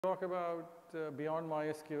Talk about beyond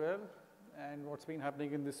MySQL and what's been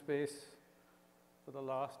happening in this space for the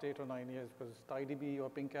last 8 or 9 years, because TiDB or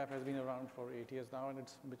PingCap has been around for 8 years now, and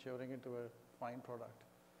it's maturing into a fine product.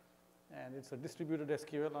 And it's a distributed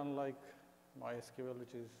SQL, unlike MySQL,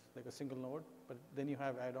 which is like a single node. But then you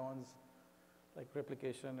have add-ons like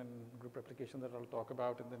replication and group replication that I'll talk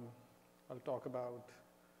about, and then I'll talk about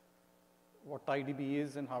what TiDB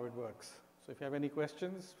is and how it works. So if you have any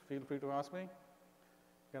questions, feel free to ask me.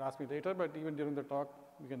 You can ask me later, but even during the talk,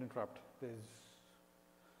 you can interrupt. There's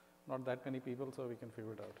not that many people, so we can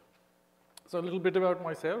figure it out. So a little bit about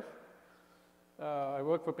myself. I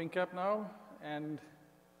work for PingCap now, and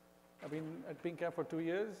I've been at PingCap for 2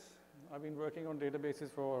 years. I've been working on databases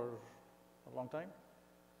for a long time.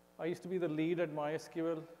 I used to be the lead at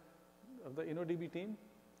MySQL of the InnoDB team,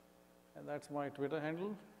 and that's my Twitter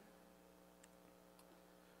handle.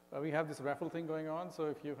 We have this raffle thing going on, so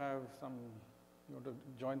if you have you want to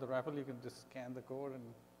join the raffle, you can just scan the code and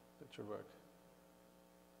it should work.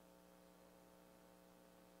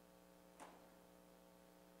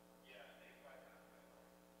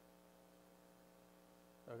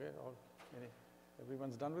 Okay,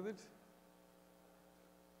 everyone's done with it?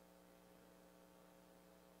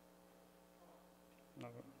 No.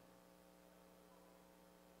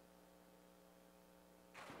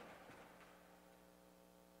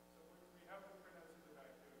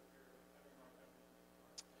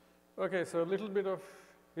 Okay, so a little bit of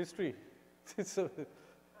history. It's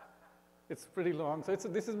pretty long. So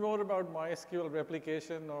this is more about MySQL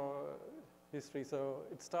replication or history. So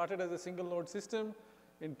it started as a single node system.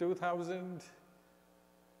 In 2000,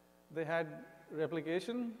 they had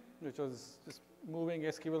replication, which was just moving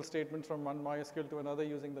SQL statements from one MySQL to another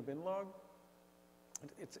using the bin log.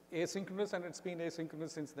 It's asynchronous, and it's been asynchronous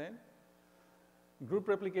since then. Group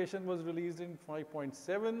replication was released in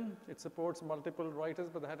 5.7. It supports multiple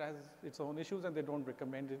writers, but that has its own issues, and they don't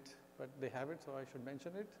recommend it, but they have it, so I should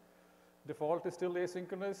mention it. Default is still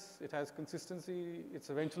asynchronous. It has consistency.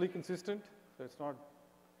 It's eventually consistent, so it's not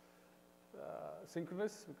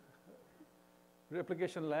synchronous.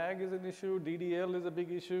 Replication lag is an issue. DDL is a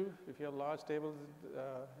big issue. If you have large tables,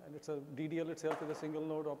 and DDL itself is a single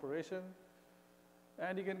node operation.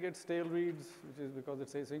 And you can get stale reads, which is because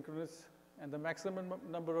it's asynchronous. And the maximum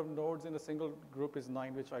number of nodes in a single group is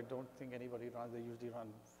 9, which I don't think anybody runs. They usually run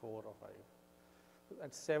 4 or 5.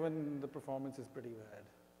 At 7, the performance is pretty bad.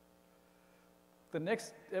 The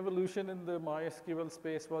next evolution in the MySQL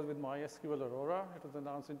space was with MySQL Aurora. It was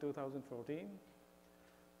announced in 2014.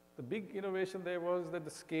 The big innovation there was that the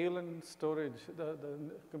scale and storage, the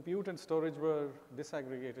compute and storage were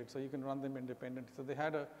disaggregated, so you can run them independently. So they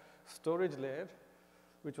had a storage layer,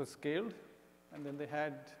 which was scaled. And then they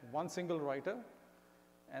had one single writer,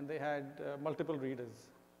 and they had multiple readers,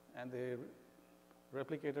 and they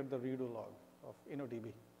replicated the redo log of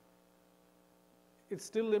InnoDB. It's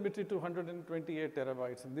still limited to 128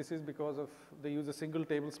 terabytes, and this is because they use a single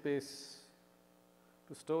table space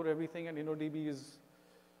to store everything, and InnoDB is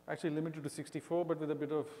actually limited to 64, but with a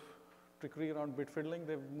bit of trickery around bit fiddling,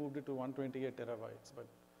 they've moved it to 128 terabytes, but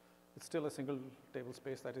it's still a single table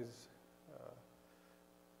space that is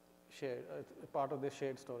shared, part of the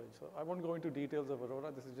shared storage. So I won't go into details of Aurora.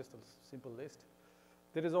 This is just a simple list.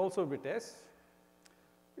 There is also Vitess.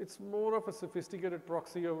 It's more of a sophisticated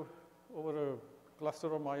proxy over a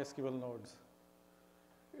cluster of MySQL nodes.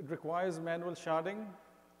 It requires manual sharding.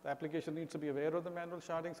 The application needs to be aware of the manual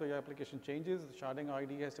sharding, so your application changes. The sharding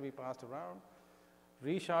ID has to be passed around.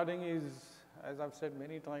 Resharding is, as I've said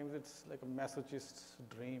many times, it's like a masochist's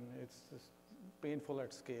dream. It's just painful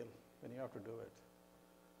at scale when you have to do it.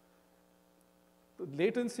 The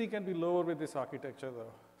latency can be lower with this architecture,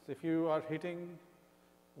 though. So if you are hitting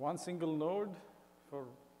one single node for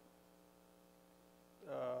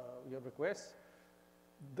your requests,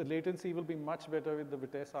 the latency will be much better with the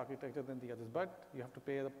Vitess architecture than the others, but you have to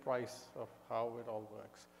pay the price of how it all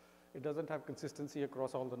works. It doesn't have consistency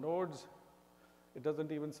across all the nodes. It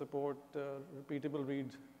doesn't even support repeatable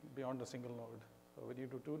read beyond a single node. So when you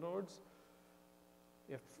do 2 nodes,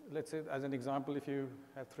 let's say, as an example, if you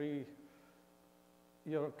have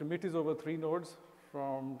your commit is over 3 nodes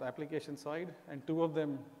from the application side, and 2 of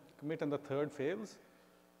them commit and the 3rd fails,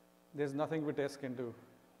 there's nothing Vitess can do.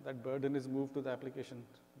 That burden is moved to the application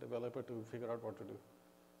developer to figure out what to do.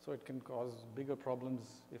 So it can cause bigger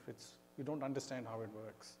problems if you don't understand how it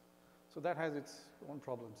works. So that has its own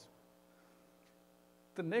problems.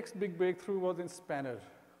 The next big breakthrough was in Spanner.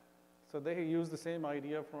 So they used the same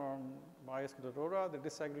idea from MySQL Aurora, the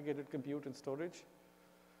disaggregated compute and storage.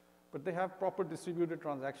 But they have proper distributed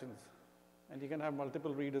transactions, and you can have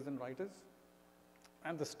multiple readers and writers.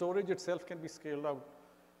 And the storage itself can be scaled out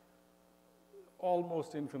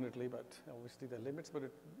almost infinitely, but obviously there are limits, but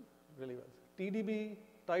it really was. TiDB,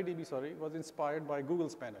 was inspired by Google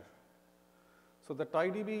Spanner. So the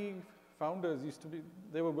TiDB founders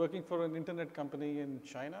they were working for an internet company in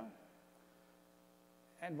China.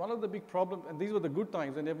 And one of the big problems, and these were the good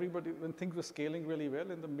times when things were scaling really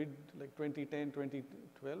well in the mid, like 2010,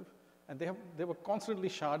 2012, and they were constantly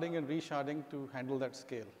sharding and resharding to handle that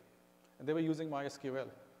scale. And they were using MySQL.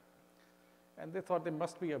 And they thought there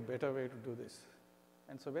must be a better way to do this.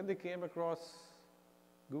 And so when they came across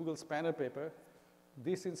Google Spanner paper,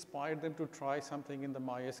 this inspired them to try something in the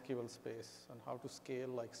MySQL space on how to scale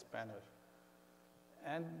like Spanner.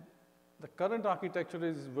 And the current architecture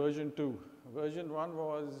is version 2. Version 1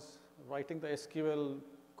 was writing the SQL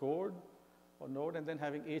code or node and then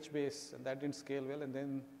having HBase, and that didn't scale well, and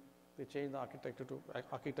then they changed the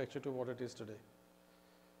architecture to what it is today.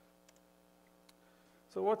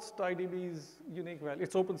 So what's TiDB's unique value?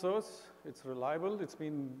 It's open source, it's reliable, it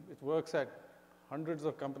works at hundreds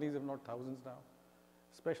of companies, if not thousands now,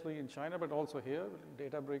 especially in China, but also here,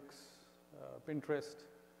 Databricks, Pinterest,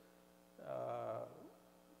 a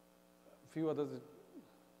few others that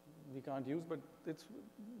we can't use, but it's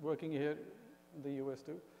working here in the US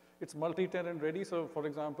too. It's multi-tenant ready, so for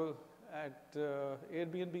example, at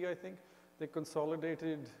Airbnb, I think, they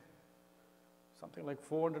consolidated something like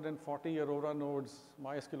 440 Aurora nodes,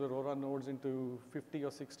 MySQL Aurora nodes into 50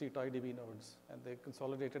 or 60 TiDB nodes, and they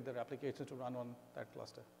consolidated their applications to run on that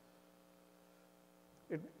cluster.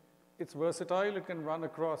 It's versatile, it can run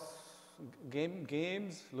across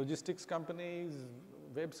games, logistics companies,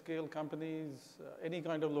 web scale companies, any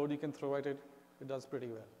kind of load you can throw at it, it does pretty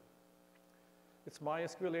well. It's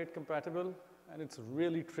MySQL 8 compatible, and it's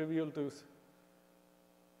really trivial to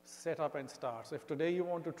set up and start. So if today you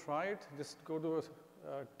want to try it, just go to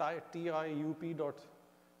tiup.io,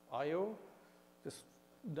 just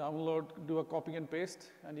download, do a copy and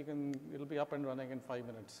paste, and it'll be up and running in 5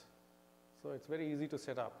 minutes. So it's very easy to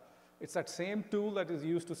set up. It's that same tool that is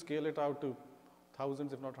used to scale it out to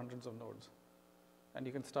thousands, if not hundreds of nodes. And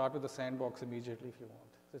you can start with the sandbox immediately if you want.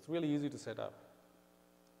 So it's really easy to set up.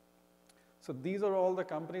 So these are all the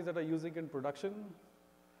companies that are using it in production.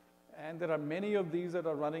 And there are many of these that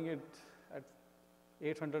are running it at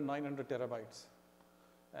 800, 900 terabytes.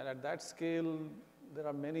 And at that scale, there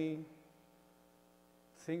are many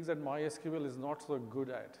things that MySQL is not so good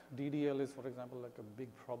at. DDL is, for example, like a big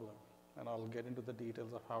problem. And I'll get into the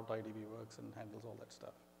details of how TiDB works and handles all that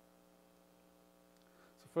stuff.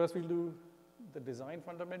 So first we'll do the design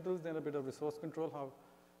fundamentals, then a bit of resource control, how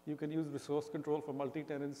you can use resource control for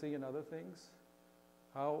multi-tenancy and other things,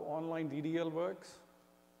 how online DDL works,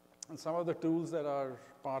 and some of the tools that are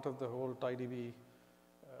part of the whole TiDB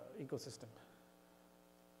ecosystem.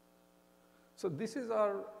 So this is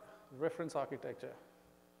our reference architecture.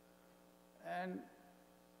 And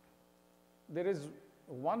there is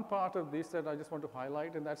one part of this that I just want to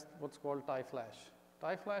highlight, and that's what's called TiFlash.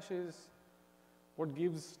 TiFlash is what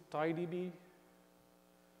gives TiDB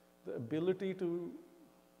the ability to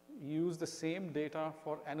use the same data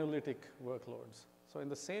for analytic workloads. So in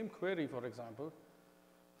the same query, for example,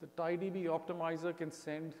 the TiDB optimizer can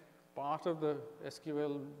send part of the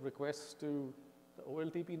SQL requests to the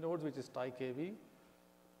OLTP nodes, which is TiKV,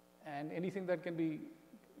 and anything that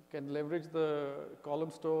can leverage the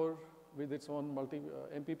column store with its own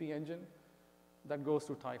MPP engine, that goes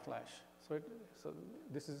to TiFlash. So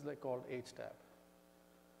this is like called HTAP.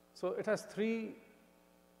 So it has 3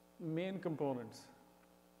 main components.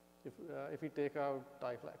 If we take out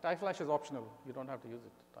TiFlash. TiFlash is optional. You don't have to use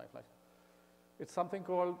it, TiFlash. It's something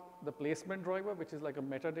called the placement driver, which is like a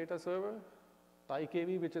metadata server.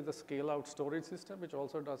 TiKV, which is the scale-out storage system, which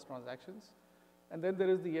also does transactions. And then there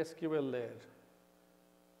is the SQL layer.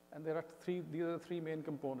 And these are the 3 main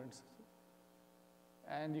components.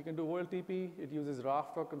 And you can do OLTP. It uses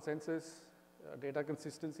Raft or consensus. Data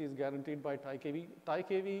consistency is guaranteed by TiKV.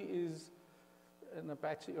 TiKV is an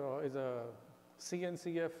Apache, or is a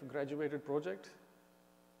CNCF graduated project.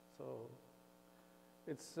 So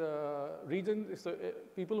it's region. So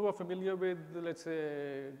people who are familiar with, let's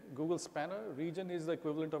say, Google Spanner, region is the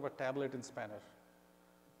equivalent of a tablet in Spanner.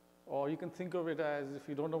 Or you can think of it as, if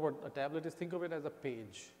you don't know what a tablet is, think of it as a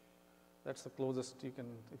page. That's the closest you can,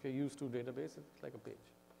 if you're used to database, it's like a page.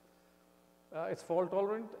 It's fault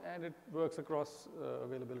tolerant, and it works across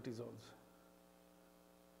availability zones.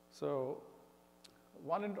 So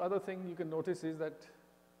one other thing you can notice is that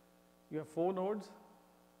you have 4 nodes,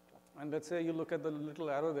 and let's say you look at the little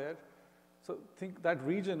arrow there. So think that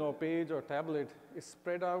region or page or tablet is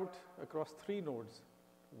spread out across 3 nodes,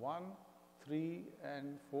 1, 3,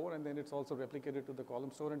 and 4, and then it's also replicated to the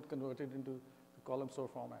column store and converted into the column store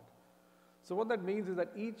format. So what that means is that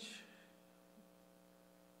each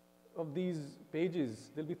of these pages,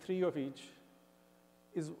 there'll be 3 of each,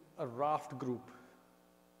 is a raft group.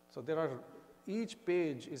 So each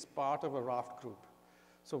page is part of a raft group.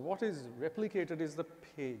 So what is replicated is the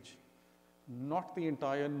page, not the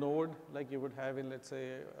entire node like you would have in, let's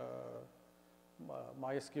say,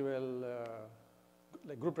 MySQL,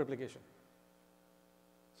 like group replication.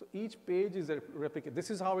 So each page is a replicate. This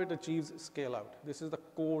is how it achieves scale out. This is the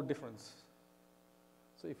core difference.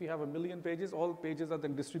 So if you have 1 million pages, all pages are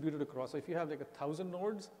then distributed across. So if you have like 1,000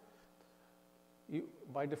 nodes,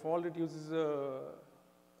 by default it uses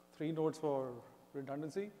 3 nodes for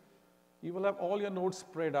redundancy. You will have all your nodes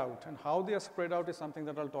spread out, and how they are spread out is something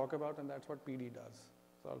that I'll talk about, and that's what PD does.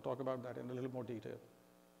 So I'll talk about that in a little more detail.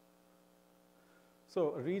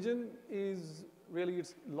 So a region is really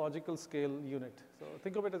its logical scale unit. So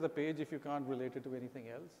think of it as a page if you can't relate it to anything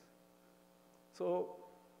else. So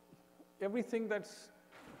everything that's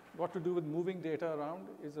got to do with moving data around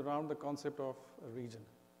is around the concept of a region.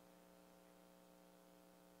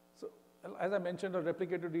 So as I mentioned, a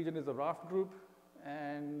replicated region is a raft group,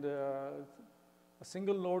 and a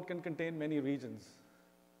single node can contain many regions.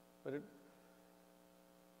 But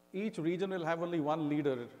each region will have only one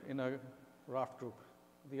leader in a raft group.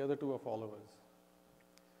 The other 2 are followers.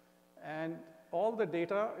 And all the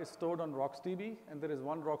data is stored on RocksDB, and there is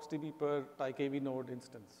 1 RocksDB per TiKV node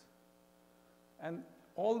instance. And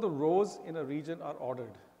all the rows in a region are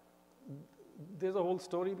ordered. There's a whole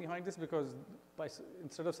story behind this, because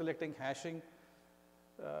instead of selecting hashing,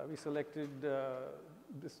 we selected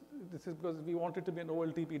this is because we want it to be an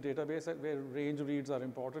OLTP database where range reads are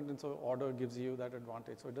important, and so order gives you that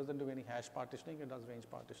advantage. So it doesn't do any hash partitioning, it does range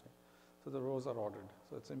partitioning. So the rows are ordered.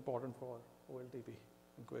 So it's important for OLTP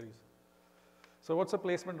queries. So what's a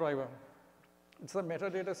placement driver? It's a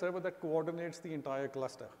metadata server that coordinates the entire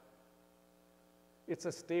cluster. It's a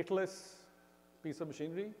stateless piece of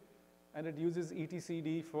machinery, and it uses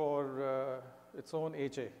etcd for its own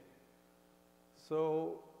HA.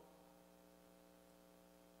 So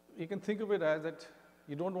you can think of it as that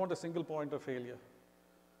you don't want a single point of failure.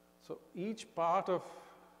 So each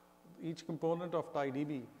component of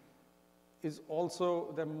TiDB is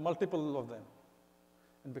also, there are multiple of them.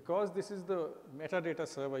 And because this is the metadata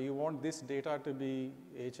server, you want this data to be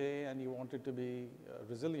HA, and you want it to be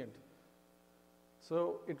resilient.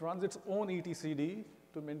 So it runs its own etcd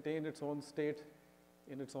to maintain its own state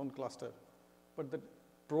in its own cluster. But the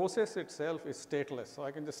process itself is stateless. So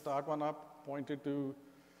I can just start one up, point it to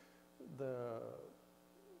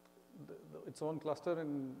its own cluster,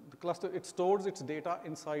 and the cluster, it stores its data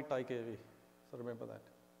inside TiKV. So remember that.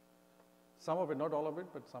 Some of it, not all of it,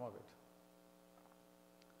 but some of it.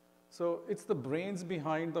 So it's the brains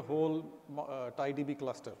behind the whole TiDB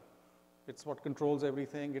cluster. It's what controls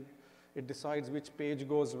everything. It decides which page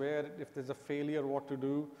goes where, if there's a failure, what to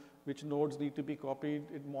do, which nodes need to be copied.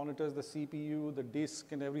 It monitors the CPU, the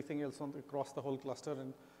disk, and everything else across the whole cluster,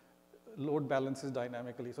 and load balances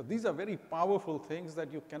dynamically. So these are very powerful things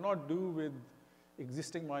that you cannot do with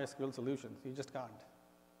existing MySQL solutions. You just can't.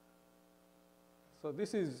 So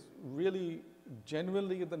this is really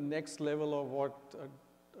genuinely the next level of what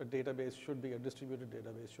a database should be, a distributed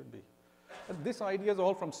database should be. And this idea is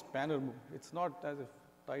all from Spanner. It's not as if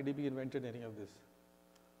TiDB invented any of this.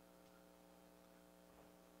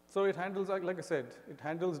 So it handles, like I said, it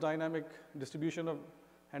handles dynamic distribution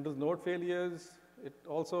handles node failures. It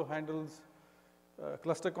also handles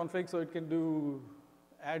cluster config, so it can do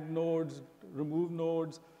add nodes, remove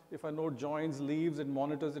nodes. If a node joins, leaves, it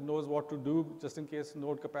monitors, it knows what to do just in case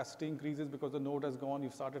node capacity increases because the node has gone,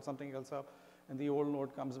 you've started something else up, and the old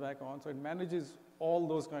node comes back on. So it manages all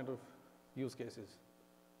those kind of use cases.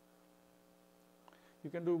 You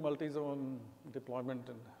can do multi-zone deployment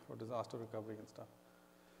and for disaster recovery and stuff.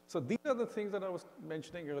 So these are the things that I was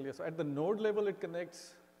mentioning earlier. So at the node level, it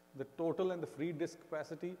connects the total and the free disk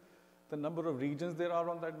capacity, the number of regions there are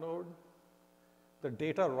on that node, the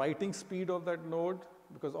data writing speed of that node,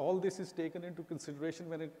 because all this is taken into consideration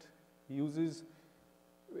when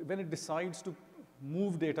it decides to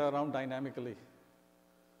move data around dynamically.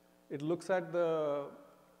 It looks at the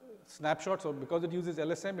snapshot, so because it uses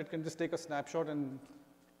LSM, it can just take a snapshot and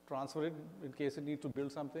transfer it in case it needs to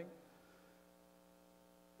build something.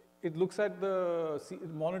 It looks at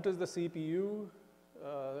it monitors the CPU,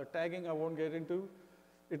 tagging I won't get into.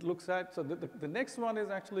 It looks at, so the next one is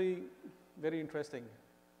actually very interesting.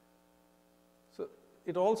 So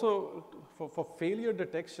it also, for failure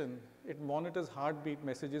detection, it monitors heartbeat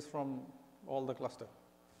messages from all the cluster.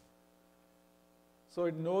 So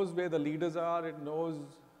it knows where the leaders are, it knows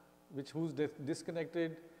who's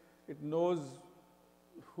disconnected, it knows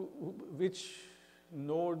which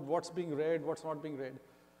node, what's being read, what's not being read.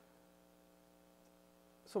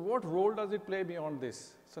 So what role does it play beyond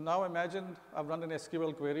this? So now imagine I've run an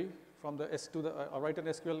SQL query from the I write an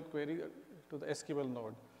SQL query to the SQL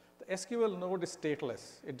node. The SQL node is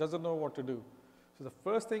stateless. It doesn't know what to do. So the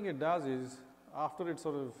first thing it does is, after it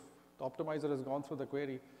sort of, the optimizer has gone through the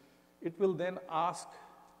query, it will then ask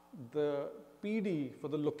the PD for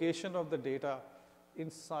the location of the data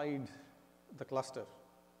inside the cluster.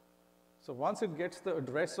 So once it gets the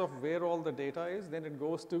address of where all the data is, then it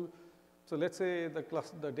goes to, so let's say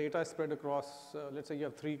the data is spread across, let's say you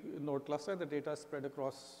have 3-node cluster, the data is spread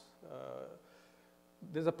across,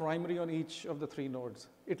 there's a primary on each of the 3 nodes.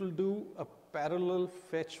 It will do a parallel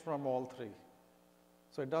fetch from all 3.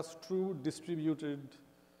 So it does true distributed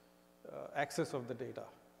access of the data.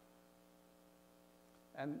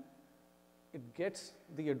 And it gets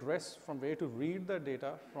the address from where to read the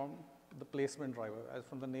data from the placement driver. As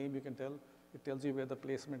from the name you can tell, it tells you where the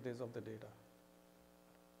placement is of the data.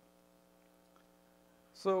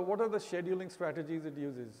 So what are the scheduling strategies it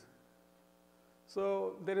uses?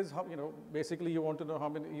 So there is, basically you want to know how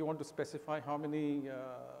many, you want to specify how many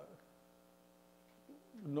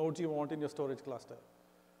nodes you want in your storage cluster.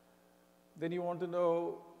 Then you want to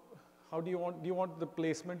know, how do you want the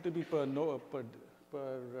placement to be per node, per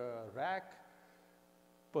rack,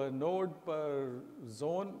 per node, per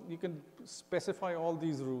zone? You can specify all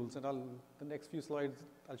these rules, and the next few slides,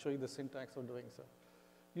 I'll show you the syntax for doing so.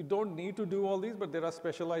 You don't need to do all these, but there are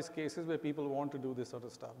specialized cases where people want to do this sort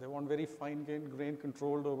of stuff. They want very fine-grained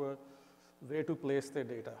control over where to place their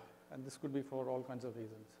data, and this could be for all kinds of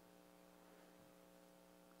reasons.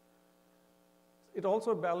 It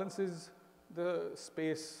also balances the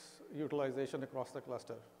space utilization across the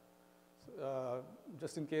cluster.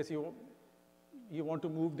 Just in case you want to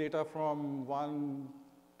move data from one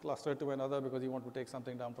cluster to another because you want to take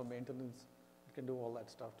something down for maintenance, you can do all that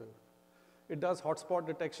stuff too. It does hotspot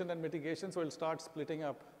detection and mitigation, so it'll start splitting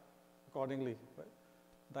up accordingly, right,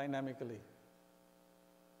 dynamically.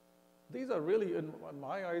 These are really, in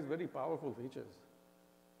my eyes, very powerful features.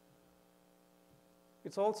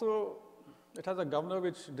 It's also, it has a governor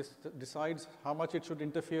which decides how much it should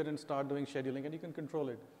interfere and start doing scheduling, and you can control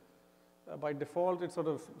it. By default, it's sort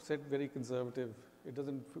of set very conservative. It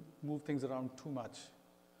doesn't move things around too much.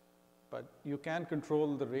 But you can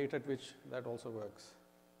control the rate at which that also works.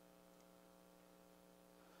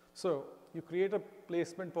 So you create a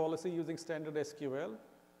placement policy using standard SQL.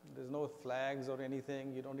 There's no flags or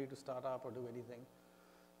anything. You don't need to start up or do anything.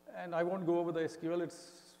 And I won't go over the SQL.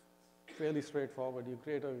 It's fairly straightforward. You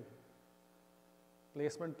create a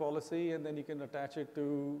placement policy, and then you can attach it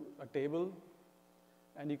to a table.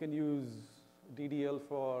 And you can use DDL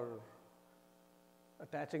for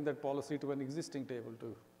attaching that policy to an existing table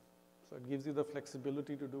too. So it gives you the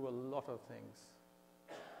flexibility to do a lot of things.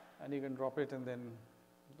 And you can drop it, and then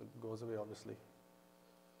it goes away, obviously.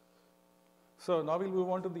 So now we'll move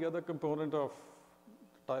on to the other component of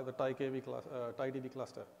the TiDB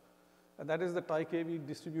cluster. And that is the TiDB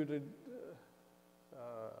distributed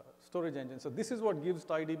storage engine. So this is what gives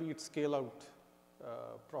TiDB its scale-out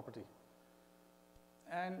property.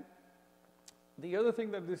 And the other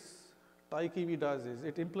thing that this TiDB does is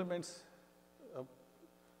it implements a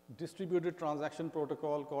distributed transaction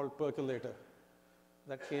protocol called Percolator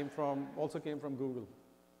that also came from Google.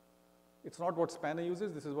 It's not what Spanner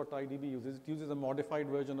uses. This is what TiDB uses. It uses a modified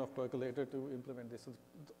version of Percolator to implement this. So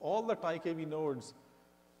all the TiDB nodes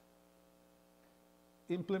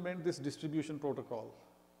implement this distribution protocol.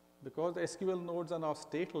 Because the SQL nodes are now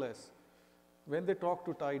stateless, when they talk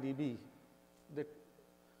to TiDB,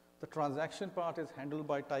 the transaction part is handled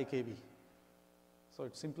by TiDB. So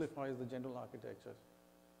it simplifies the general architecture.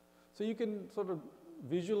 So you can sort of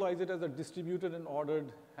visualize it as a distributed and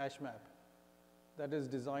ordered hash map that is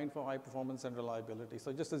designed for high performance and reliability.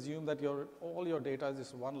 So just assume that all your data is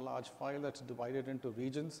this one large file that's divided into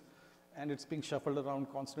regions, and it's being shuffled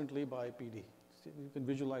around constantly by PD. So you can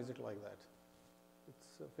visualize it like that.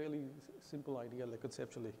 It's a fairly simple idea, like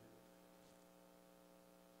conceptually.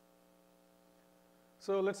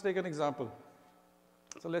 So let's take an example.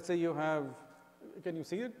 So let's say you have, can you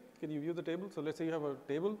see it? Can you view the table? So let's say you have a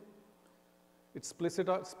table. It splits it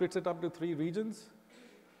up to 3 regions.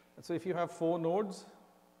 And so if you have 4 nodes,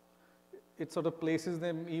 it sort of places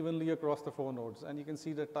them evenly across the 4 nodes. And you can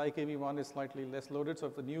see that TiDB1 is slightly less loaded. So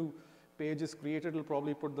if the new page is created, it'll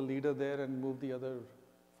probably put the leader there and move the other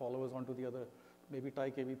followers onto the other, maybe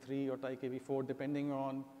TiDB3 or TiDB4, depending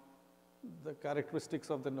on the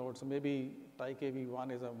characteristics of the node. So maybe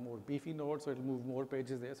TiDB1 is a more beefy node, so it'll move more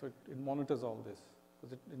pages there. So it monitors all this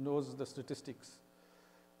because it knows the statistics.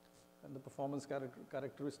 and the performance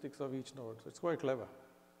characteristics of each node. So it's quite clever.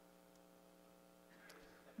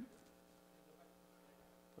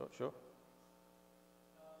 Oh, sure.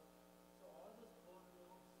 So all those 4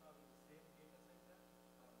 nodes are in the same data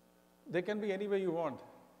center? They can be anywhere you want.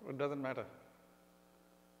 It doesn't matter.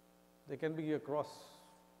 They can be across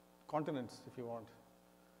continents if you want.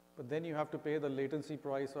 But then you have to pay the latency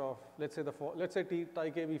price of, let's say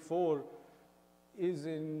TiDB4 is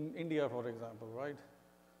in India, for example, right?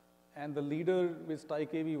 And the leader is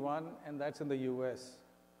TiDB1, and that's in the US.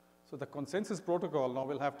 So the consensus protocol now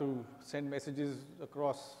will have to send messages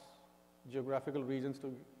across geographical regions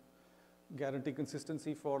to guarantee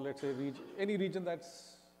consistency for, let's say, any region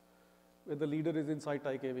that's where the leader is inside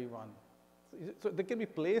TiDB1. So they can be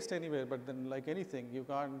placed anywhere, but then like anything, you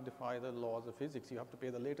can't defy the laws of physics. You have to pay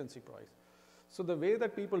the latency price. So the way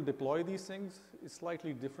that people deploy these things is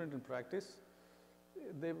slightly different in practice.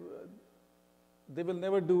 They will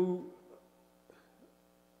never do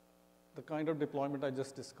the kind of deployment I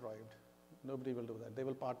just described. Nobody will do that. They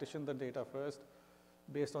will partition the data first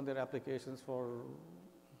based on their applications for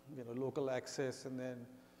local access, and then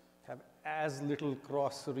have as little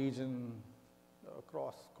cross-region,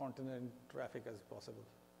 cross-continent traffic as possible.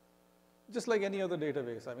 Just like any other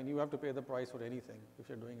database. I mean, you have to pay the price for anything if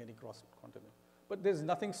you're doing any cross-continent. But there's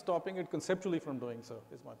nothing stopping it conceptually from doing so,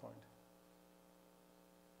 is my point.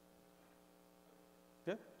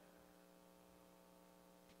 Yeah?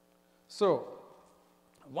 So,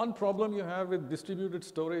 one problem you have with distributed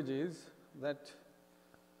storage is that,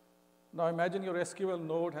 now imagine your SQL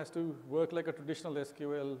node has to work like a traditional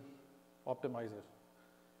SQL optimizer.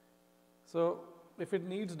 So, if it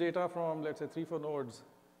needs data from, let's say, 3, 4 nodes,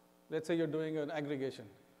 let's say you're doing an aggregation.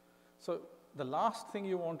 So, the last thing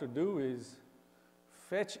you want to do is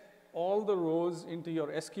fetch all the rows into your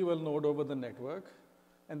SQL node over the network,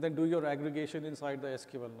 and then do your aggregation inside the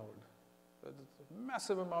SQL node. A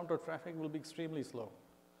massive amount of traffic will be extremely slow.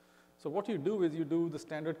 So what you do is you do the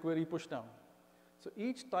standard query pushdown. So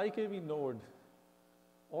each TiDB node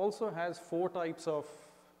also has 4 types of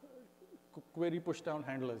query pushdown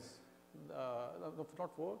handlers. Not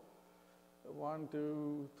 4, 1,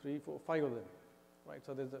 2, 3, 4, 5 of them, right?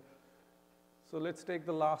 So let's take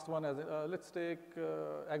the last one as let's take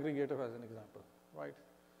aggregator as an example, right?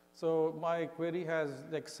 So my query has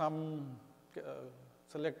like some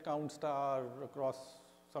select count star across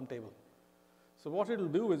some table. So what it'll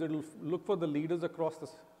do is it'll look for the leaders across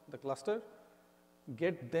the cluster,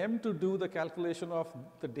 get them to do the calculation of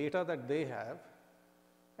the data that they have,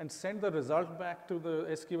 and send the result back to the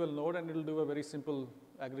SQL node, and it'll do a very simple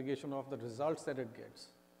aggregation of the results that it gets.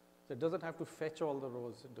 So it doesn't have to fetch all the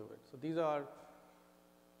rows and do it.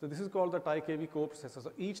 So this is called the TiDB coprocessor.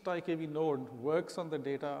 So each TiDB node works on the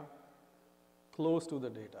data close to the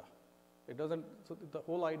data. It doesn't, so the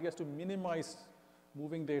whole idea is to minimize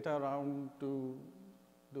moving data around to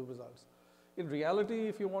do results. In reality,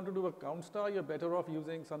 if you want to do a count star, you're better off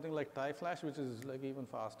using something like TiFlash, which is like even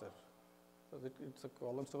faster. Because it's a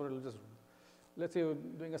column store, it'll just, let's say you're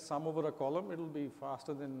doing a sum over a column, it'll be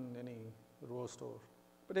faster than any row store.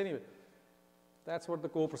 But anyway, that's what the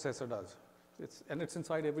coprocessor does. And it's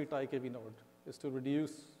inside every TiDB node, is to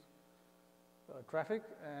reduce traffic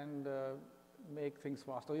and make things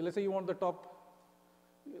faster. Let's say you want the top,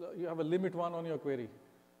 you have a limit 1 on your query.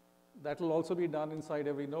 That will also be done inside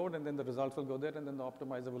every node, and then the results will go there, and then the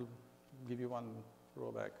optimizer will give you 1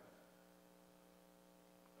 row back.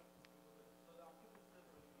 So the optimizer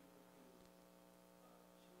will be able to choose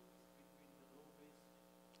between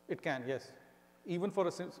the row-based? It can, yes. Even for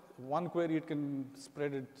one query, it can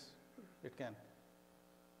spread it. It can.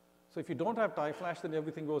 So if you don't have TiFlash, then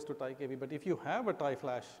everything goes to TiDB. But if you have a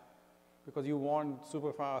TiFlash, because you want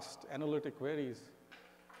super fast analytic queries,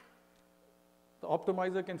 the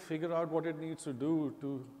optimizer can figure out what it needs to do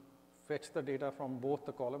to fetch the data from both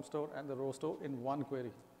the column store and the row store in 1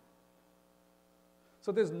 query.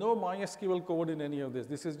 So there's no MySQL code in any of this.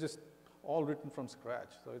 This is just all written from scratch.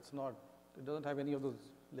 So it doesn't have any of those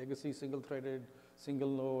legacy single-threaded,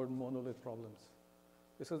 single-node, monolith problems.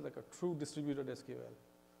 This is like a true distributed SQL.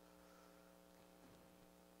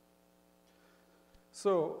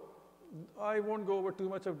 So I won't go over too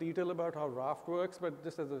much of detail about how Raft works, but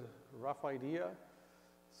just as a rough idea.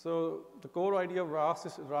 So the core idea of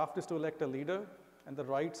Raft is to elect a leader, and the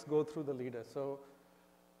writes go through the leader. So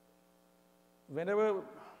whenever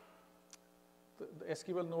the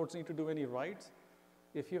SQL nodes need to do any writes,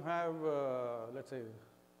 if you have, let's say,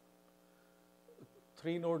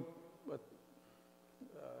 3-node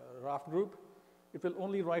Raft group, it will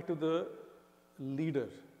only write to the leader,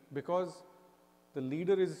 because the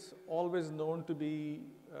leader is always known to be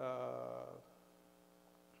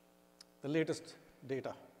the latest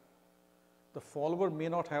data. The follower may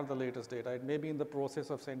not have the latest data. It may be in the process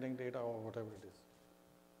of sending data or whatever it is.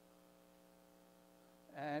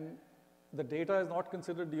 And the data is not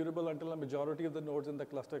considered durable until a majority of the nodes in the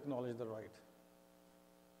cluster acknowledge the write.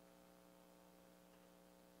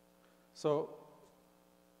 So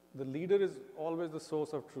the leader is always the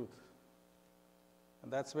source of truth.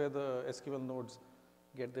 And that's where the SQL nodes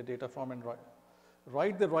get the data from and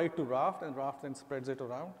write the write to Raft, and Raft then spreads it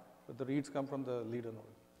around, but the reads come from the leader node.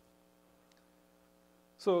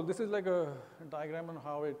 So this is like a diagram on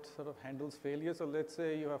how it sort of handles failure. So let's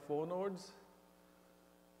say you have 4 nodes,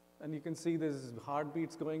 and you can see there's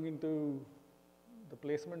heartbeats going into the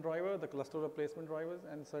placement driver, the cluster of placement drivers,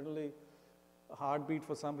 and suddenly a heartbeat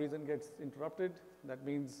for some reason gets interrupted. That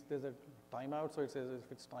means there's a timeout, so it says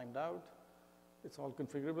if it's timed out, it's all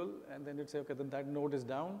configurable, and then it says, okay, then that node is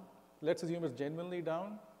down. Let's assume it's genuinely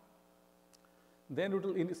down. Then it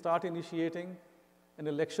will start initiating an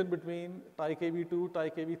election between TiKV2,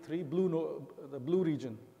 TiKV3, the blue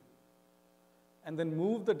region, and then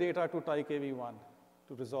move the data to TiKV1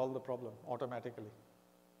 to resolve the problem automatically.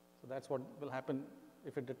 So that's what will happen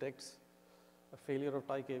if it detects a failure of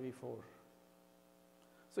TiKV4.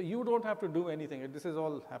 So you don't have to do anything. This is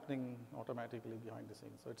all happening automatically behind the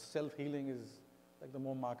scenes. So it's self-healing is like the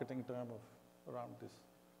more marketing term around this.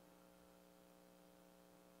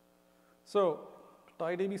 So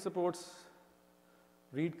TiDB supports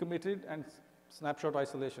read committed and snapshot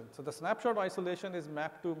isolation. So the snapshot isolation is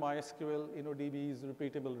mapped to MySQL InnoDB's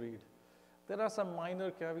repeatable read. There are some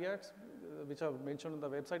minor caveats which are mentioned on the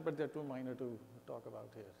website, but they're too minor to talk about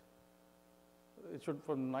here. It should,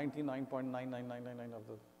 for 99.99999 of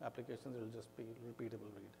the applications, it will just be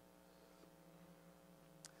repeatable read.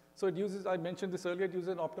 So it uses, I mentioned this earlier, it uses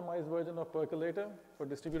an optimized version of Percolator for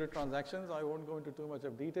distributed transactions. I won't go into too much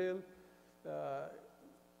of detail.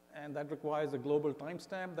 And that requires a global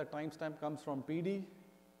timestamp. That timestamp comes from PD.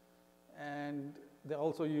 And they're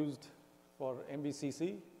also used for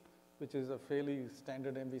MVCC, which is a fairly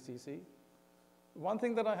standard MVCC. One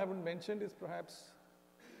thing that I haven't mentioned is perhaps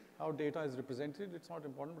how data is represented. It's not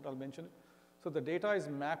important, but I'll mention it. So the data is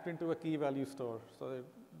mapped into a key value store. So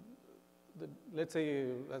let's say,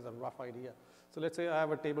 as a rough idea. So let's say I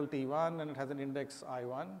have a table T1 and it has an index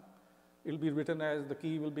I1. It'll be written as the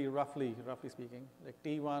key will be roughly speaking, like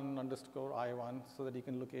T1 underscore I1, so that you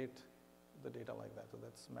can locate the data like that. So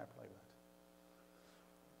that's mapped like that.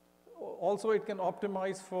 Also, it can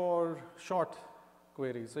optimize for short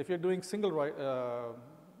queries. So if you're doing single write,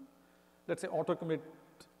 let's say auto commit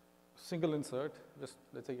single insert, just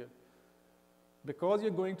let's say because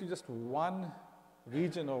you're going to just one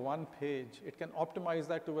region or one page, it can optimize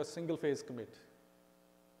that to a single phase commit.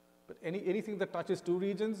 But anything that touches 2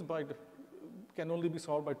 regions can only be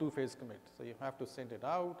solved by 2-phase commit. So you have to send it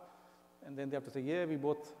out, and then they have to say, yeah, we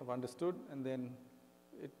both have understood, and then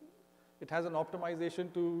it has an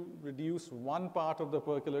optimization to reduce one part of the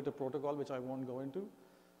percolator protocol, which I won't go into.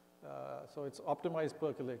 So it's optimized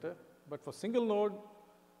percolator. But for single node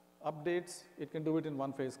updates, it can do it in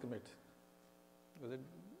 1-phase commit. Because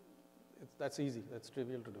that's easy, that's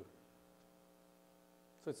trivial to do.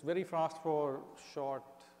 So it's very fast for short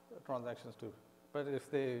transactions too. But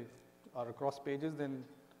if they are across pages, then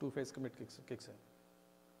 2-phase commit kicks in.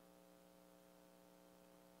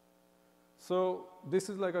 So this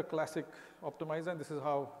is like a classic optimizer, and this is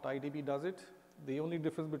how TiDB does it. The only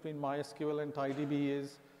difference between MySQL and TiDB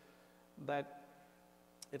is that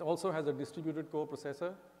it also has a distributed core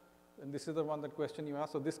processor, and this is the one that question you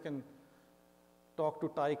asked. So this can talk to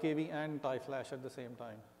TiKV and TiFlash at the same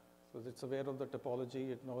time. So it's aware of the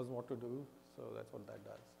topology, it knows what to do, so that's what that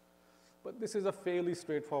does. But this is a fairly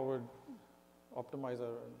straightforward optimizer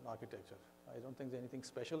architecture. I don't think there's anything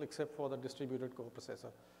special except for the distributed core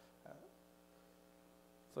processor.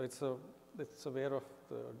 So it's aware of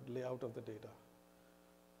the layout of the data.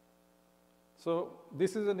 So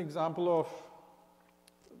this is an example of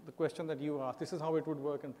the question that you asked. This is how it would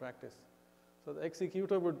work in practice. So the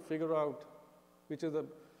executor would figure out which is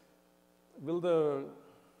will the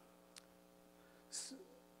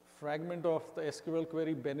fragment of the SQL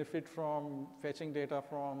query benefit from fetching data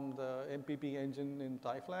from the MPP engine in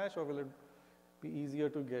TiFlash, or will it be easier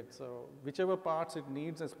to get? So whichever parts it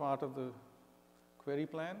needs as part of the query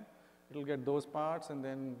plan, it'll get those parts and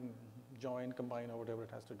then join, combine, or whatever it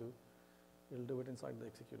has to do. It'll do it inside the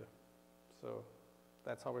executor. So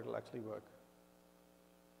that's how it'll actually work.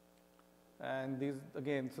 And these,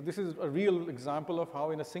 again, so this is a real example of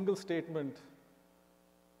how in a single statement,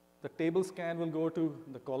 the table scan will go to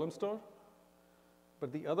the column store,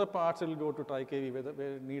 but the other parts it'll go to TiKV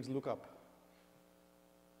where it needs lookup.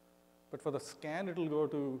 But for the scan, it will go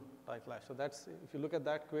to TiFlash. So that's, if you look at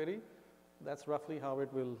that query, that's roughly how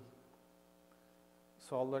it will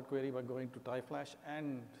solve that query by going to TiFlash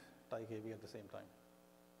and TiKV at the same time.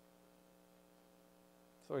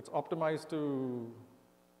 So it's optimized to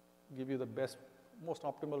give you the best, most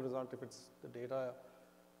optimal result if it's the data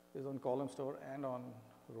is on column store and on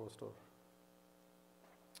row store.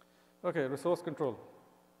 Okay, resource control.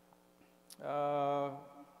 Well,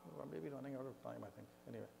 maybe running out of time, I think.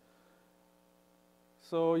 Anyway.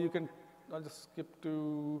 So you can, I'll just skip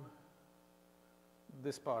to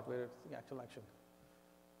this part where it's the actual action.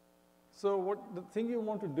 So what the thing you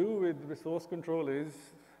want to do with resource control is,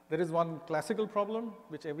 there is one classical problem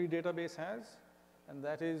which every database has, and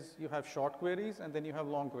that is you have short queries and then you have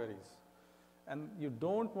long queries. And you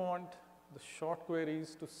don't want the short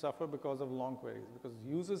queries to suffer because of long queries, because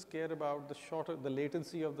users care about the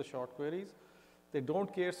latency of the short queries. They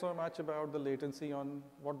don't care so much about the latency on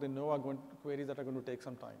what they know are queries that are going to take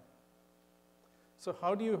some time. So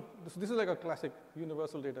how do you, this is like a classic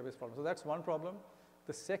universal database problem. So that's one problem.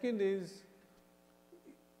 The second is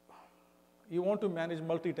you want to manage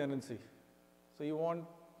multi-tenancy. So you want,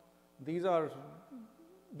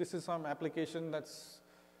 this is some application that's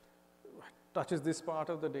touches this part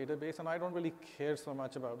of the database, and I don't really care so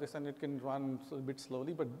much about this, and it can run a bit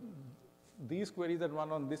slowly, but these queries that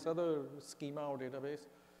run on this other schema or database,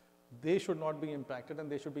 they should not be impacted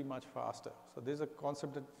and they should be much faster. So there's a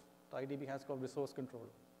concept that TiDB has called resource control.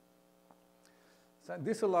 So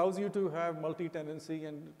this allows you to have multi-tenancy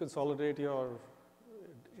and consolidate your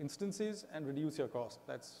instances and reduce your cost.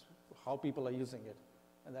 That's how people are using it,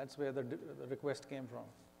 and that's where the request came from.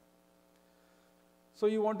 So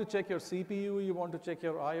you want to check your CPU, you want to check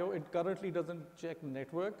your I/O. It currently doesn't check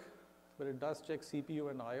network, but it does check CPU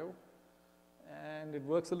and I/O. And it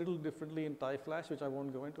works a little differently in TiFlash, which I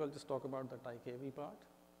won't go into. I'll just talk about the TiKV part.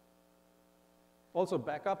 Also,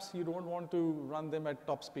 backups, you don't want to run them at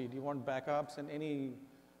top speed. You want backups and any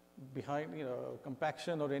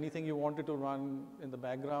compaction or anything you wanted to run in the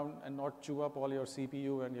background and not chew up all your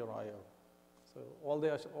CPU and your I/O. So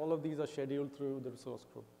all of these are scheduled through the resource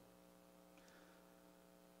group.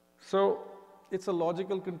 So it's a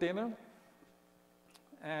logical container,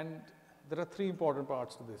 and there are three important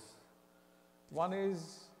parts to this. One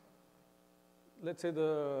is, let's say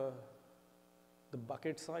the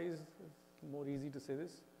bucket size, more easy to say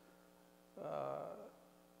this.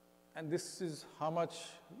 And this is how much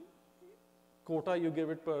quota you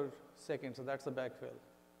give it per second, so that's the backfill.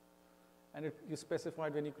 And you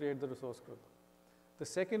specified when you create the resource group. The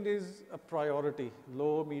second is a priority,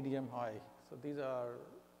 low, medium, high. So these are,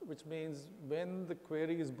 which means when the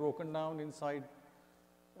query is broken down inside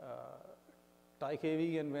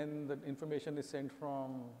TiKV and when the information is sent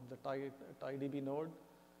from the TiDB node,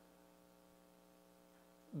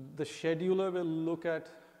 the scheduler will look at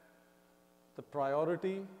the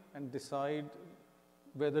priority and decide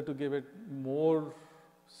whether to give it more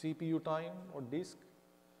CPU time or disk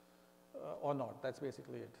or not. That's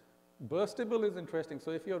basically it. Burstable is interesting. So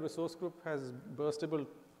if your resource group has burstable,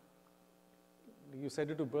 you set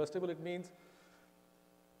it to burstable, it means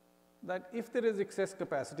that if there is excess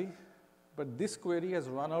capacity, but this query has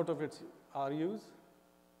run out of its RUs,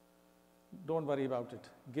 don't worry about it.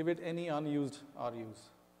 Give it any unused RUs,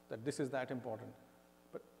 that this is that important.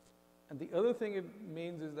 And the other thing it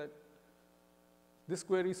means is that this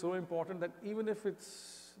query is so important that even if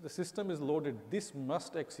the system is loaded, this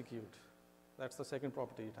must execute. That's the second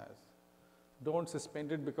property it has. Don't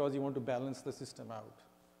suspend it because you want to balance the system out.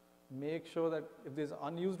 Make sure that if there's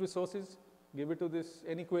unused resources, give it to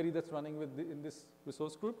any query that's running in this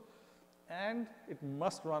resource group, and it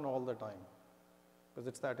must run all the time because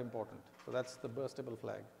it's that important. So that's the burstable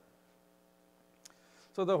flag.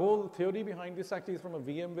 So the whole theory behind this actually is from a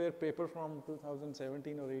VMware paper from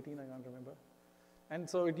 2017 or 18, I can't remember. And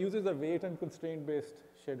so it uses a weight and constraint based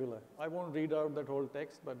scheduler. I won't read out that whole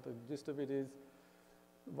text, but the gist of it is,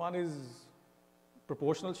 one is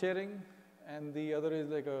proportional sharing, and the other is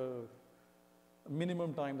like a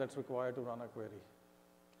minimum time that's required to run a query.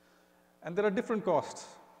 And there are different costs.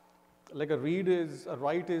 Like a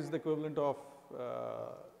write is the equivalent of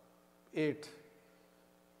 8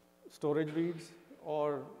 storage reads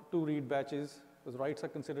or 2 read batches, because writes are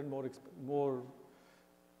considered more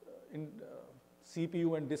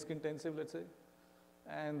CPU and disk intensive, let's say.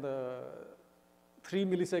 And 3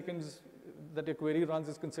 milliseconds that a query runs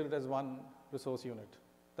is considered as 1 resource unit.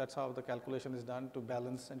 That's how the calculation is done to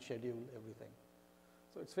balance and schedule everything.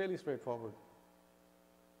 So it's fairly straightforward.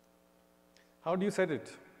 How do you set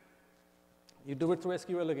it? You do it through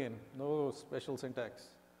SQL again, no special syntax.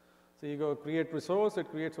 So you go create resource, it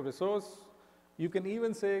creates a resource. You can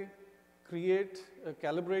even say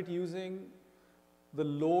calibrate using the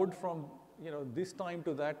load from this time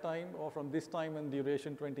to that time, or from this time and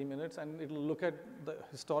duration 20 minutes, and it'll look at the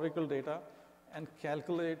historical data and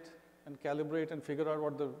calculate and calibrate and figure out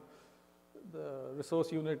what the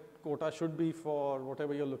resource unit quota should be for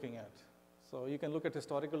whatever you're looking at. So you can look at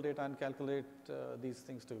historical data and calculate these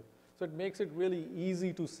things too. So it makes it really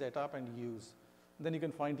easy to set up and use. Then you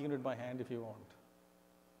can fine tune it by hand if you want.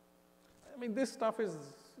 I mean, this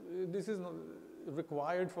is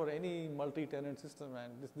required for any multi-tenant system,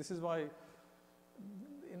 and this is why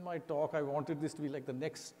in my talk I wanted this to be like the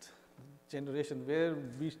next generation where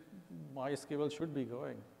MySQL should be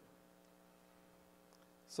going.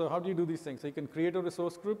 So how do you do these things? So you can create a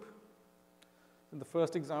resource group. In the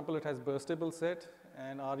first example, it has burstable set,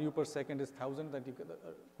 and RU per second is 1,000. That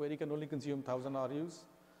query can only consume 1,000 RUs.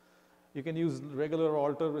 You can use regular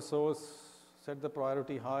alter resource, set the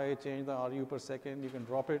priority high, change the RU per second. You can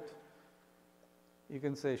drop it. You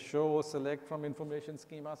can say show or select from information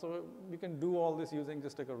schema. So you can do all this using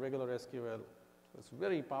just like a regular SQL. It's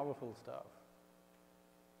very powerful stuff.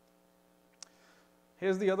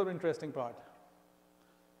 Here's the other interesting part.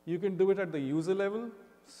 You can do it at the user level,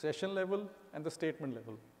 session level, and the statement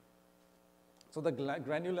level. So the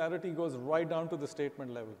granularity goes right down to the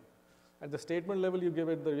statement level. At the statement level, you give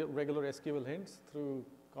it the regular SQL hints through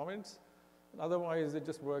comments. And otherwise, it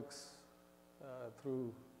just works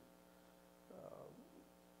through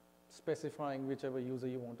specifying whichever user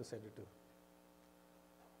you want to set it to.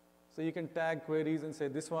 So you can tag queries and say,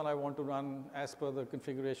 this one I want to run as per the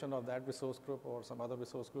configuration of that resource group or some other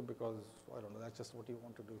resource group because, I don't know, that's just what you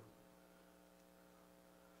want to do.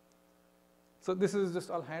 So this is just,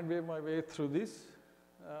 I'll hand wave my way through this.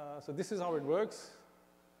 So this is how it works.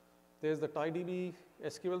 There's the TiDB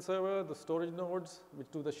SQL server, the storage nodes, which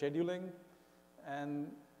do the scheduling, and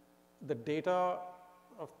the data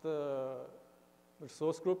of the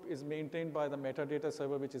resource group is maintained by the metadata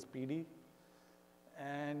server, which is PD.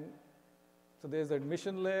 And so there's the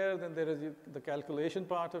admission layer, then there is the calculation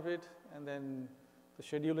part of it, and then the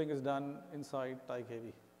scheduling is done inside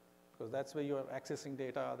TiDB, because that's where you're accessing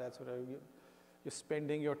data, that's where you're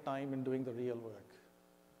spending your time in doing the real work.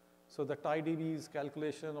 So the TiDB's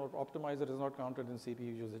calculation or optimizer is not counted in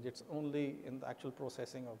CPU usage, it's only in the actual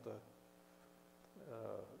processing of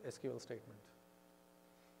the SQL statement.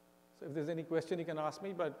 So if there's any question, you can ask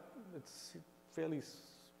me, but it's fairly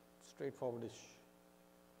straightforward-ish.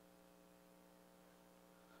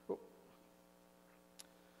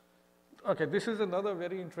 Okay, this is another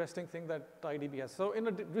very interesting thing that TiDB has. So in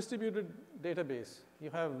a distributed database,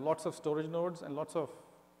 you have lots of storage nodes and lots of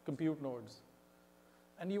compute nodes.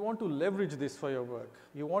 And you want to leverage this for your work.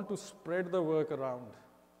 You want to spread the work around.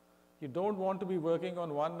 You don't want to be working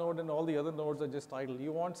on one node and all the other nodes are just idle.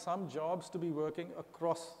 You want some jobs to be working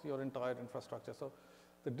across your entire infrastructure. So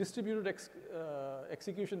the distributed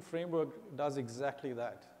execution framework does exactly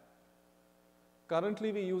that.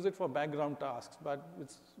 Currently, we use it for background tasks, but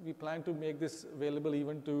we plan to make this available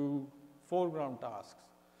even to foreground tasks.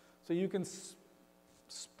 So you can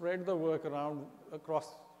spread the work around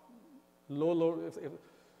across low load.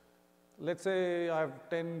 Let's say I have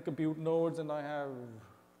 10 compute nodes and I have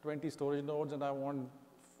 20 storage nodes, and I want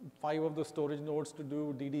 5 of the storage nodes to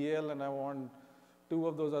do DDL, and I want 2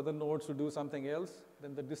 of those other nodes to do something else.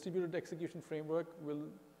 Then the distributed execution framework will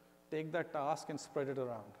take that task and spread it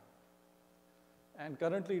around. And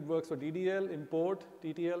currently it works for DDL, import,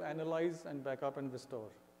 TTL, analyze, and backup and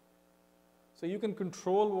restore. So you can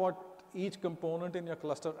control what each component in your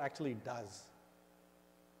cluster actually does.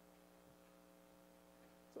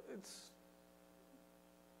 So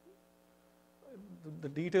the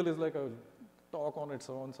detail is like a talk on its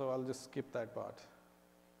own, so I'll just skip that part.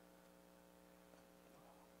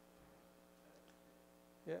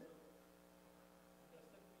 Yeah?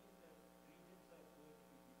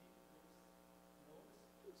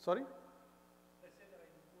 Sorry? Let's say that I'm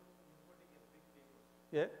importing a big table.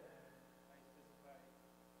 Yeah? And I specify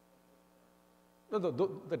No,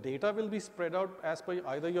 the data will be spread out as per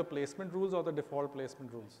either your placement rules or the default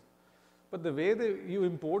placement rules. But the way you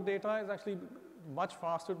import data is actually much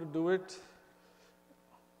faster to do it.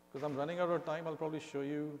 Because I'm running out of time, I'll probably show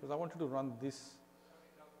you, because I wanted to run this.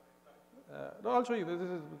 No, I'll show you. This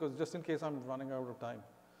is because just in case I'm running out of time.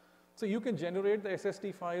 So you can generate the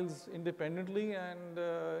SSD files independently and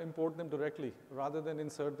import them directly rather than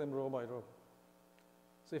insert them row by row.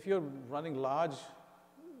 So if you're running large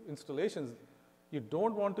installations, you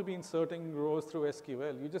don't want to be inserting rows through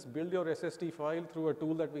SQL. You just build your SSD file through a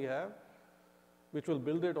tool that we have, which will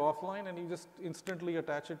build it offline, and you just instantly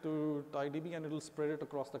attach it to TiDB and it'll spread it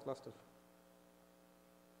across the cluster.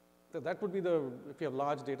 That would be if you have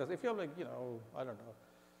large data. If you have like, I don't know,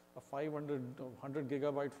 a 500 or 100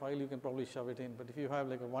 gigabyte file, you can probably shove it in. But if you have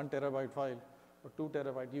like a 1 terabyte file or 2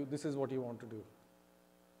 terabyte, this is what you want to do.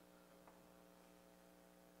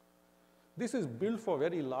 This is built for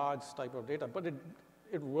very large type of data, but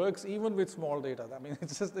it works even with small data. I mean,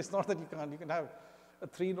 it's not that you can have a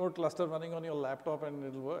 3-node cluster running on your laptop and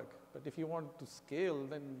it'll work. But if you want to scale,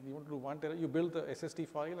 then you want to do 1 terabyte, you build the SSD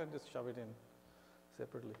file and just shove it in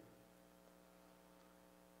separately.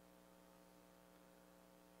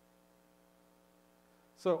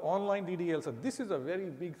 So online DDL, so this is a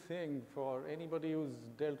very big thing for anybody who's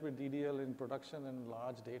dealt with DDL in production and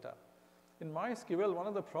large data. In MySQL, one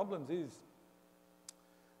of the problems is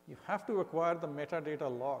you have to acquire the metadata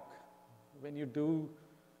lock when you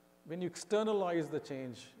externalize the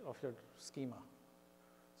change of your schema.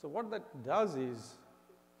 So what that does is,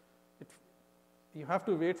 you have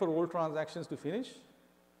to wait for old transactions to finish,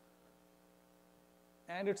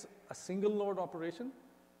 and it's a single node operation,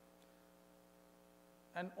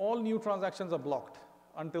 and all new transactions are blocked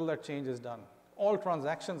until that change is done. All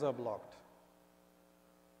transactions are blocked.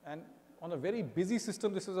 And on a very busy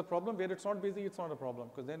system, this is a problem. Where it's not busy, it's not a problem,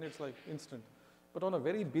 because then it's like instant. But on a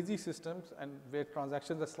very busy system, and where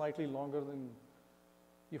transactions are slightly longer than,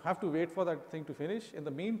 you have to wait for that thing to finish. In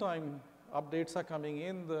the meantime, updates are coming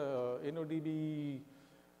in, the InnoDB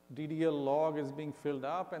DDL log is being filled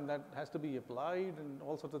up, and that has to be applied, and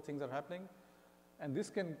all sorts of things are happening. And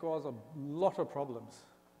this can cause a lot of problems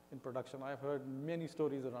in production. I've heard many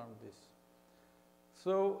stories around this.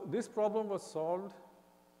 So this problem was solved,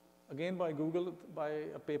 again by Google, by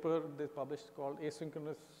a paper they published called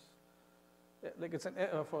asynchronous, like it's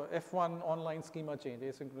for F1 online schema change,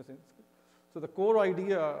 asynchronous. So the core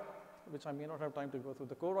idea, which I may not have time to go through,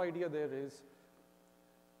 the core idea there is,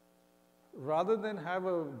 rather than have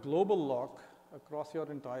a global lock across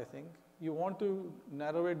your entire thing, you want to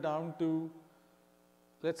narrow it down to,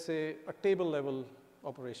 let's say, a table level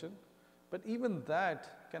operation. But even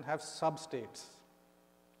that can have substates,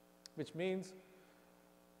 which means,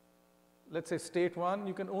 let's say state 1,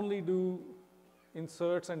 you can only do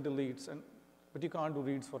inserts and deletes, but you can't do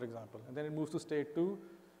reads, for example. And then it moves to state 2.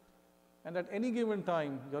 And at any given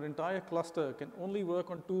time, your entire cluster can only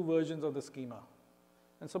work on 2 versions of the schema.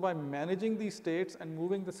 And so by managing these states and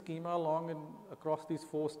moving the schema along across these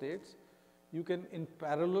 4 states, you can, in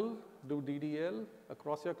parallel, do DDL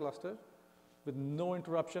across your cluster with no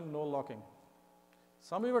interruption, no locking.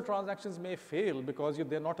 Some of your transactions may fail because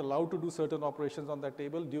they're not allowed to do certain operations on that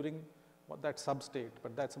table during that substate,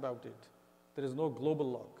 but that's about it. There is no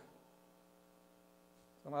global lock.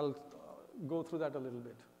 And I'll go through that a little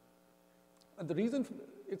bit. And the reason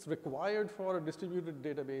it's required for a distributed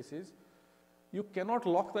database is you cannot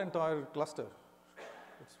lock the entire cluster.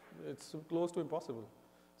 It's close to impossible.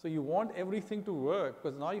 So you want everything to work,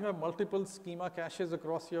 because now you have multiple schema caches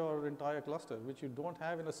across your entire cluster, which you don't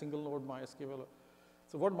have in a single node MySQL.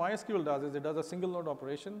 So what MySQL does is it does a single node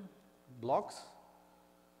operation, blocks,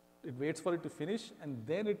 it waits for it to finish, and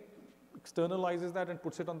then it externalizes that and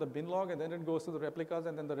puts it on the bin log, and then it goes to the replicas,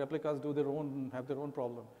 and then the replicas do have their own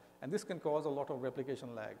problem. And this can cause a lot of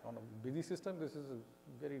replication lag. On a busy system, this is a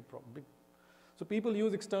very big. So people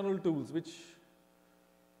use external tools which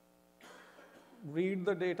read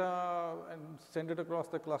the data and send it across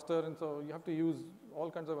the cluster, and so you have to use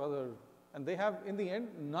all kinds of other, and they have, in the end,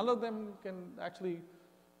 none of them can actually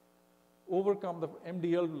overcome the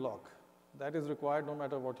MDL lock. That is required no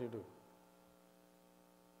matter what you do.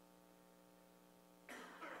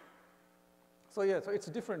 So yeah, so it's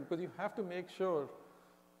different because you have to make sure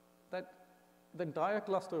that the entire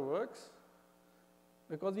cluster works,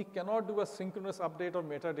 because we cannot do a synchronous update of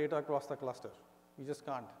metadata across the cluster. We just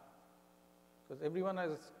can't. Because everyone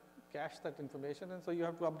has cached that information, and so you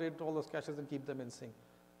have to update all those caches and keep them in sync.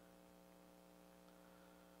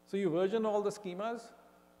 So you version all the schemas,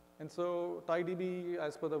 and so TiDB,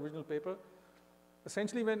 as per the original paper,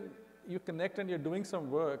 essentially when you connect and you're doing some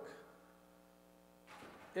work,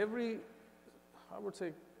 every, I would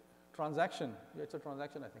say, transaction, yeah, it's a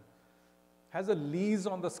transaction, I think, has a lease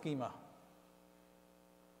on the schema.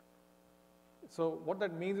 So what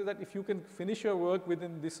that means is that if you can finish your work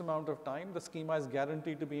within this amount of time, the schema is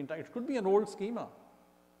guaranteed to be intact. It could be an old schema,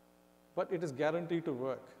 but it is guaranteed to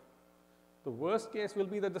work. The worst case will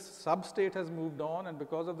be that the substate has moved on, and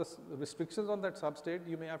because of the restrictions on that substate,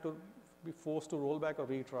 you may have to be forced to roll back or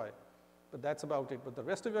retry. But that's about it. But the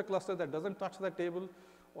rest of your cluster that doesn't touch that table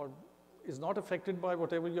or is not affected by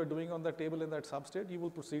whatever you're doing on that table in that substate, you will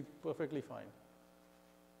proceed perfectly fine.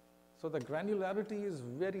 So the granularity is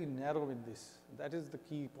very narrow in this. That is the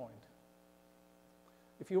key point.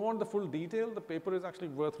 If you want the full detail, the paper is actually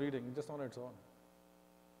worth reading just on its own.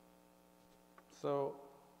 So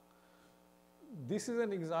this is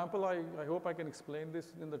an example. I hope I can explain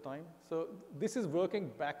this in the time. So this is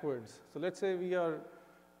working backwards. So let's say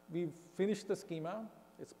we've finished the schema.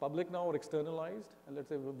 It's public now or externalized, and let's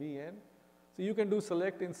say VN. So you can do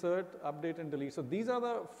select, insert, update, and delete. So these are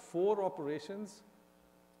the 4 operations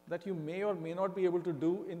that you may or may not be able to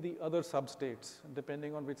do in the other substates,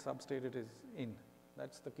 depending on which substate it is in.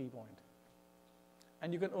 That's the key point.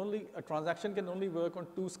 And a transaction can only work on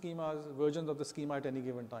 2 schemas, versions of the schema at any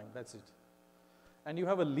given time. That's it. And you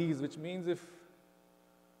have a lease, which means if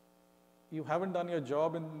you haven't done your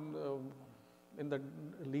job in the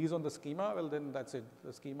lease on the schema, well, then that's it.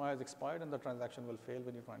 The schema has expired and the transaction will fail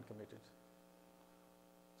when you try and commit it.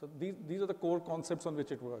 So these are the core concepts on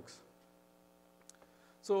which it works.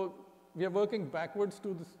 So we are working backwards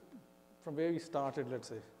to this, from where we started, let's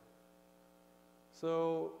say.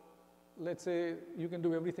 So let's say you can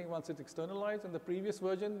do everything once it's externalized. In the previous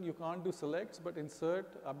version, you can't do selects, but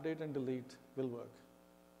insert, update, and delete will work.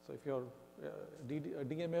 So if your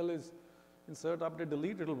DML is insert, update,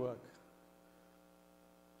 delete, it'll work.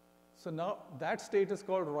 So now that state is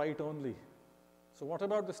called write only. So what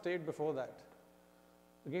about the state before that?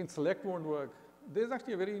 Again, select won't work. There's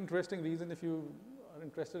actually a very interesting reason if you are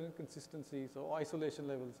interested in consistency, so isolation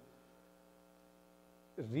levels.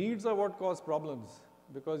 Reads are what cause problems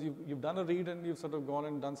because you've done a read and you've sort of gone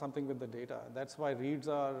and done something with the data. That's why reads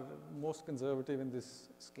are most conservative in this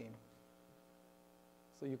scheme.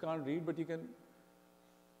 So you can't read, but you can.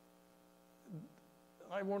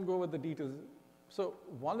 I won't go with the details. So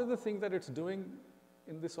one of the things that it's doing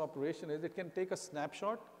in this operation is it can take a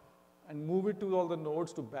snapshot and move it to all the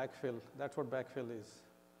nodes to backfill. That's what backfill is.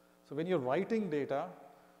 So when you're writing data,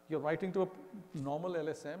 you're writing to a normal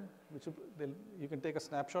LSM, which you can take a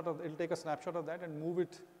snapshot of. It'll take a snapshot of that and move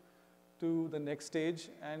it to the next stage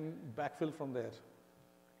and backfill from there.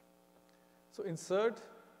 So insert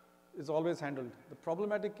is always handled. The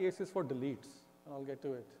problematic case is for deletes, and I'll get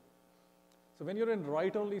to it. So when you're in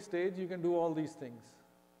write-only stage, you can do all these things.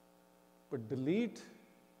 But delete,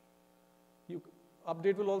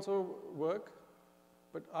 update will also work,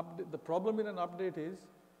 but the problem in an update is,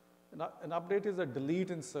 an update is a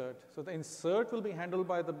delete insert. So the insert will be handled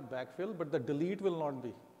by the backfill, but the delete will not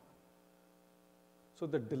be. So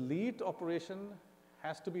the delete operation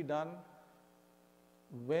has to be done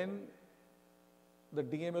when the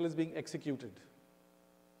DML is being executed.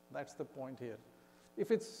 That's the point here. If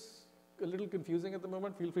it's a little confusing at the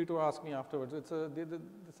moment, feel free to ask me afterwards. There's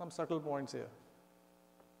some subtle points here.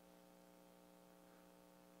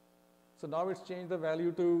 So now it's changed the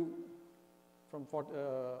value from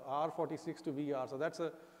R46 to VR. So that's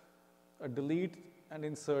a delete and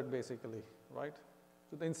insert basically, right?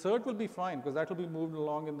 So the insert will be fine because that will be moved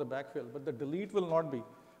along in the backfill, but the delete will not be.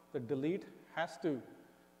 The delete has to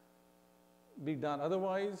be done.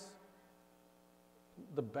 Otherwise,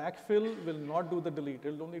 the backfill will not do the delete.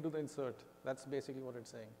 It will only do the insert. That's basically what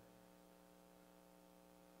it's saying.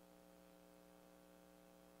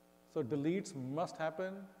 So deletes must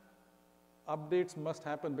happen. Updates must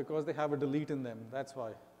happen because they have a delete in them. That's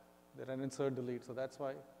why. They're an insert delete. So that's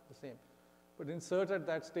why the same. But insert at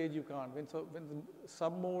that stage you can't. When the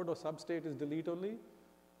submode or substate is delete only,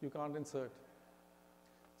 you can't insert.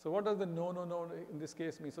 So what does the no in this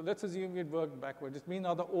case mean? So let's assume it worked backwards. It means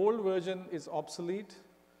now the old version is obsolete.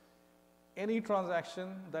 Any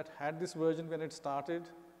transaction that had this version when it started,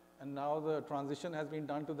 and now the transition has been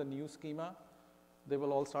done to the new schema, they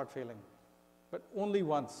will all start failing. But only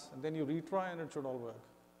once, and then you retry and it should all work.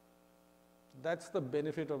 That's the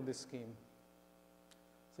benefit of this scheme.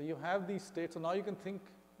 So you have these states, so now you can think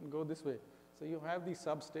and go this way. So you have these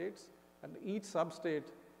substates, and each substate,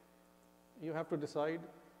 you have to decide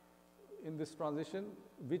in this transition,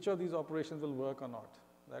 which of these operations will work or not.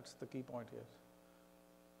 That's the key point here.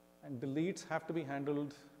 And deletes have to be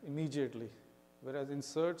handled immediately, whereas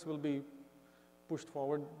inserts will be pushed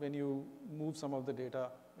forward when you move some of the data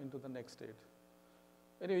into the next state.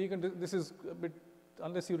 Anyway, this is a bit,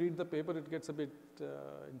 unless you read the paper, it gets a bit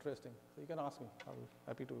interesting. So you can ask me, I'll be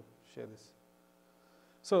happy to share this.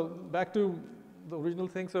 So back to the original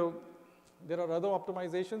thing. So there are other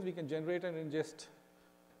optimizations. We can generate and ingest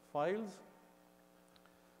files.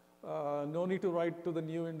 No need to write to the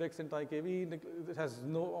new index in TiDB. It has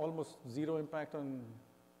almost zero impact on,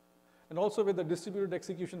 and also with the distributed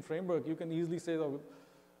execution framework, you can easily say, oh,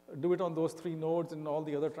 do it on those 3 nodes and all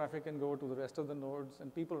the other traffic can go to the rest of the nodes,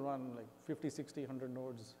 and people run like 50, 60, 100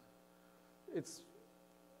 nodes. It's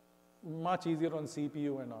much easier on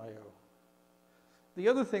CPU and I/O. The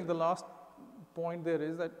other thing, the last point there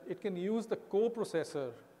is that it can use the co-processor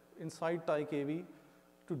inside TiDB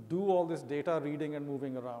to do all this data reading and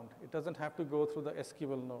moving around. It doesn't have to go through the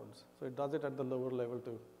SQL nodes. So it does it at the lower level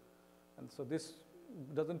too. And so this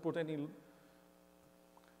doesn't put any,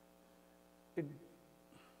 it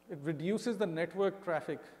reduces the network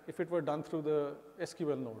traffic if it were done through the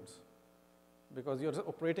SQL nodes, because you're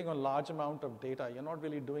operating on large amount of data. You're not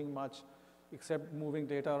really doing much except moving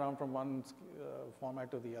data around from one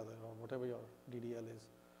format to the other, or whatever your DDL is.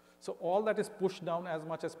 So all that is pushed down as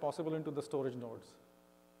much as possible into the storage nodes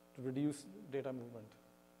to reduce data movement.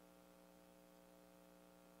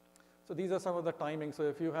 So these are some of the timings. So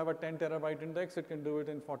if you have a 10 terabyte index, it can do it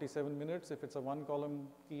in 47 minutes if it's a 1-column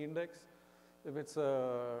key index. If it's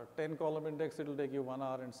a 10-column index, it'll take you 1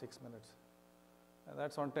 hour and 6 minutes. And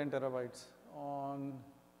that's on 10 terabytes.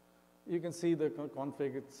 You can see the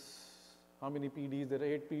config. It's how many PDs. There are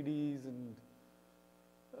 8 PDs and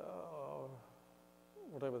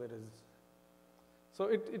whatever that is. So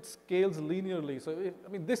it scales linearly. So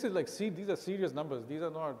this is like, these are serious numbers. These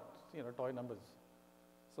are not toy numbers.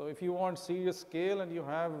 So if you want serious scale and you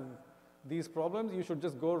have these problems, you should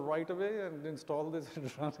just go right away and install this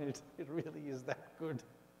and run it. It really is that good.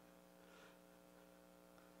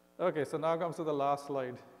 Okay, so now comes to the last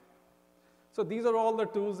slide. So these are all the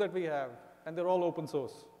tools that we have, and they're all open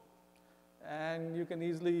source. And you can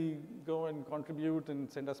easily go and contribute and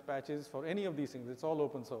send us patches for any of these things. It's all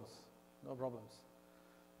open source, no problems.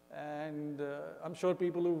 And I'm sure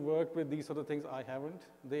people who work with these sort of things, I haven't.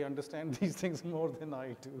 They understand these things more than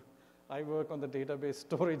I do. I work on the database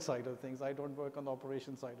storage side of things. I don't work on the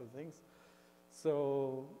operation side of things.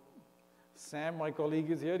 So Sam, my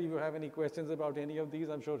colleague, is here. If you have any questions about any of these,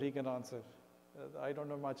 I'm sure he can answer. I don't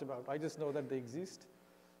know much about. I just know that they exist,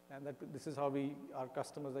 and that this is how our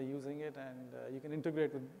customers are using it. And you can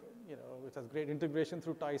integrate with, it has great integration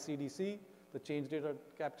through TiCDC, the change data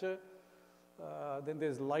capture. Then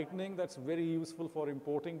there's Lightning that's very useful for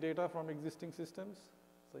importing data from existing systems.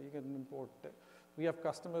 So you can import. We have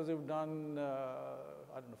customers who've done,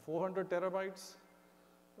 400 terabytes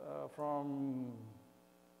from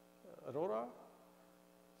Aurora.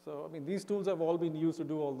 So, these tools have all been used to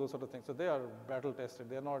do all those sort of things. So they are battle tested.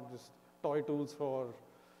 They're not just toy tools for,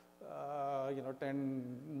 10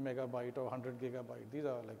 megabyte or 100 gigabyte. These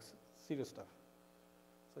are like serious stuff.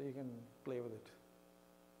 So you can play with it.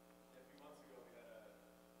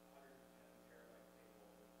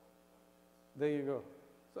 There you go.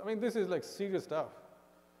 So, this is like serious stuff.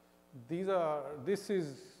 This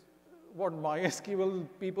is what MySQL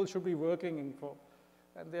people should be working for.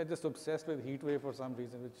 And they're just obsessed with HeatWave for some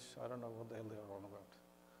reason, which I don't know what the hell they're on about.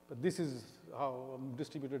 But this is how a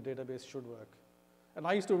distributed database should work. And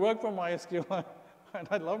I used to work for MySQL, and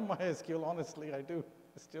I love MySQL, honestly, I do.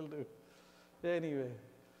 I still do. Anyway.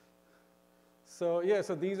 So yeah,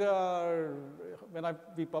 so these are, when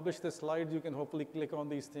we publish the slides, you can hopefully click on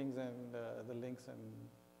these things and the links and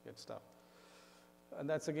get stuff. And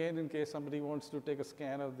that's again in case somebody wants to take a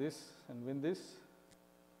scan of this and win this.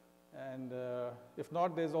 And if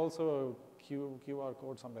not, there's also a QR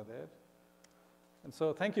code somewhere there. And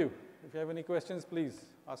so thank you. If you have any questions, please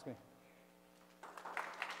ask me.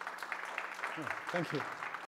 Thank you.